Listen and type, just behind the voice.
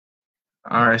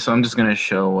All right, so I'm just gonna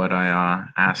show what I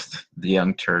asked the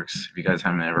Young Turks. If you guys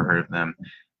haven't ever heard of them,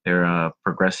 they're a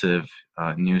progressive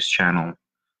news channel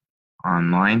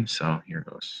online. So here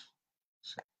goes.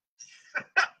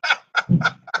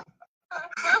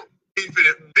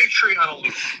 Infinite victory on a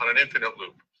loop, on an infinite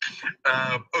loop.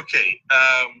 Okay.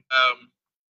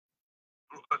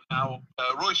 Now,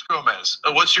 Royce Gomez,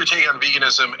 what's your take on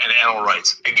veganism and animal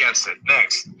rights? Against it.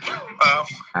 Next. No,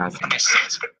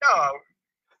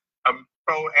 I'm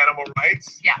pro animal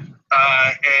rights. Yeah.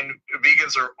 And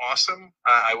vegans are awesome.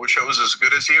 I wish I was as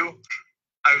good as you.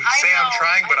 I would say I'm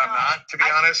trying, but I'm not, to be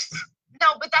honest.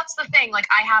 No, but that's the thing. Like,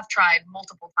 I have tried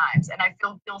multiple times, and I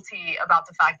feel guilty about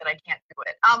the fact that I can't do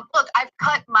it. Look, I've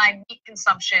cut my meat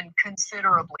consumption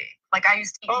considerably. Like, I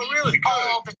used to eat meat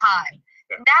all the time.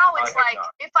 Yeah. Now it's like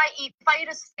if I eat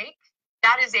a steak,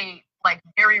 that is a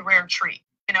very rare treat.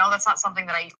 You know, that's not something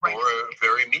that I eat regularly. Or a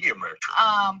very medium rare treat.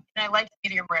 And I like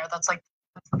medium rare. That's the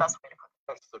best way to cook it.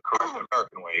 That's the correct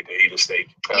American way to eat a steak.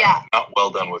 Yeah. Not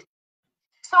well done with.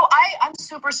 So I'm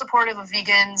super supportive of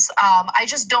vegans. I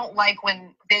just don't like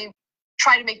when they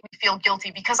try to make me feel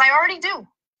guilty because I already do.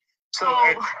 So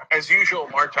as usual,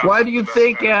 Mark. Why do you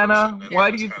think, Anna?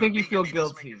 Why do you think you feel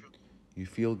guilty? You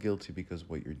feel guilty because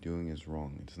what you're doing is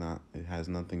wrong. It's not. It has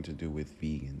nothing to do with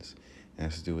vegans. It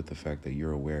has to do with the fact that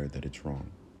you're aware that it's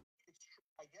wrong.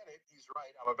 I get it. He's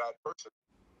right. I'm a bad person.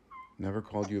 Never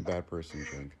called you a bad person,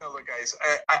 Jake. No, look, guys.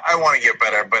 I want to get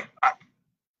better, but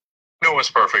no one's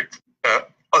perfect.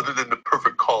 Other than the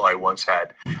perfect call I once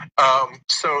had.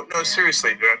 So no,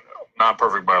 seriously, not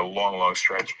perfect by a long, long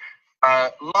stretch.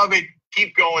 Love it.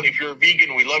 Keep going. If you're a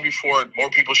vegan, we love you for it. More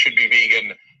people should be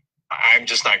vegan. I'm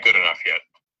just not good enough yet.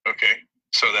 Okay,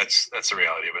 so that's the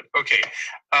reality of it. Okay,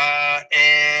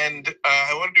 and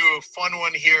I want to do a fun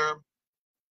one here.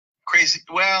 Crazy.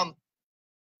 Well,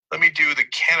 let me do the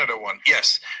Canada one.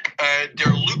 Yes,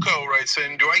 Derluco writes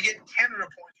in. Do I get Canada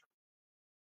points?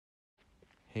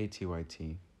 Hey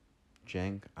TYT,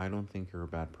 Jank, I don't think you're a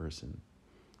bad person.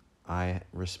 I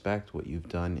respect what you've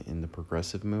done in the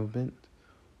progressive movement.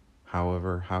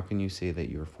 However, how can you say that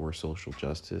you're for social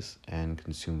justice and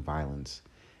consume violence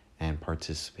and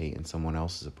participate in someone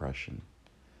else's oppression?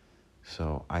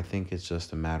 So I think it's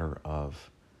just a matter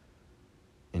of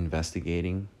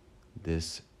investigating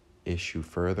this issue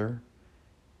further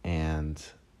and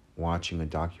watching a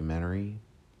documentary.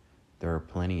 There are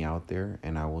plenty out there,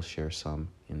 and I will share some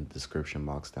in the description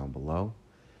box down below.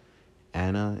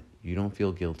 Anna, you don't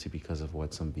feel guilty because of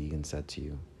what some vegan said to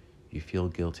you. You feel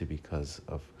guilty because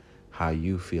of how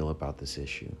you feel about this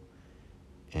issue.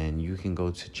 And you can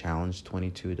go to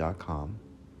challenge22.com.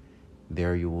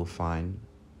 There you will find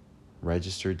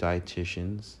registered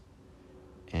dietitians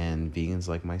and vegans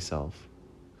like myself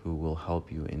who will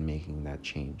help you in making that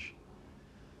change.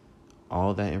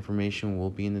 All that information will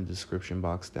be in the description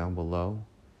box down below.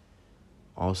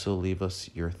 Also, leave us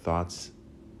your thoughts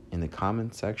in the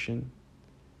comment section.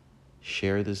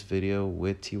 Share this video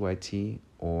with TYT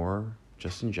or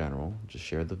just in general. Just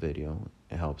share the video.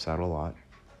 It helps out a lot.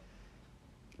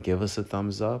 Give us a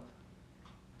thumbs up.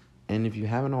 And if you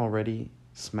haven't already,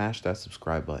 smash that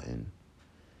subscribe button.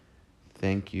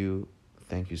 Thank you.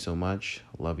 Thank you so much.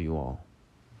 Love you all.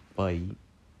 Bye.